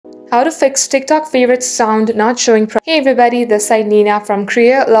How to fix TikTok favorites sound not showing. Hey everybody, this side Nina from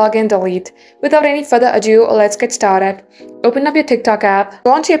Create, Login, Delete. Without any further ado, let's get started. Open up your TikTok app,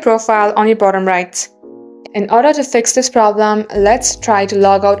 go onto your profile on your bottom right. In order to fix this problem, let's try to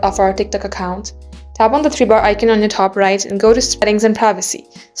log out of our TikTok account. Tap on the 3-bar icon on your top right and go to Settings and Privacy.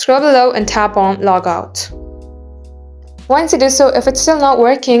 Scroll below and tap on Log Out. Once you do so, if it's still not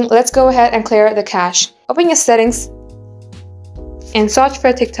working, let's go ahead and clear the cache. Open your settings and search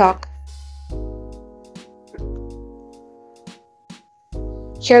for TikTok.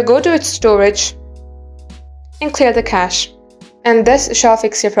 Here, go to its storage and clear the cache. And this shall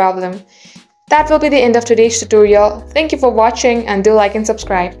fix your problem. That will be the end of today's tutorial. Thank you for watching and do like and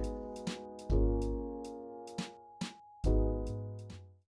subscribe.